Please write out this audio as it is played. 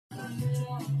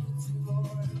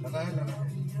पता है लगा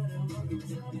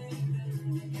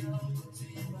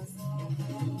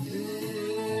ये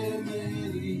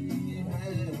मेरी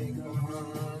है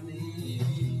कहानी,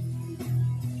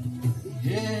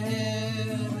 ये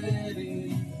मेरी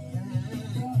है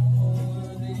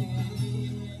कहानी।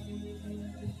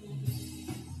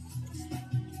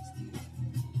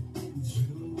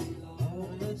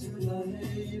 झूला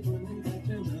झूलाए बन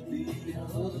गए नदिया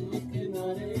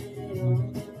किनारे,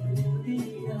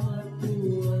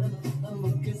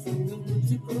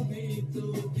 मुझको भी तू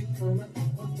दिखाना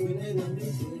अपने रंग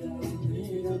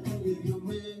मेरा गलियों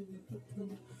में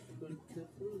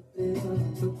तेरा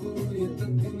तो कोई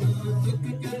तकना तक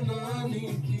के नानी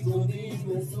की गोदी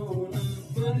में सोना,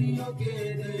 परियों के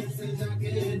देश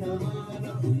जाके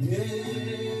नहाना, ये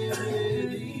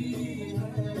मेरी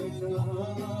है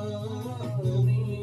कहानी।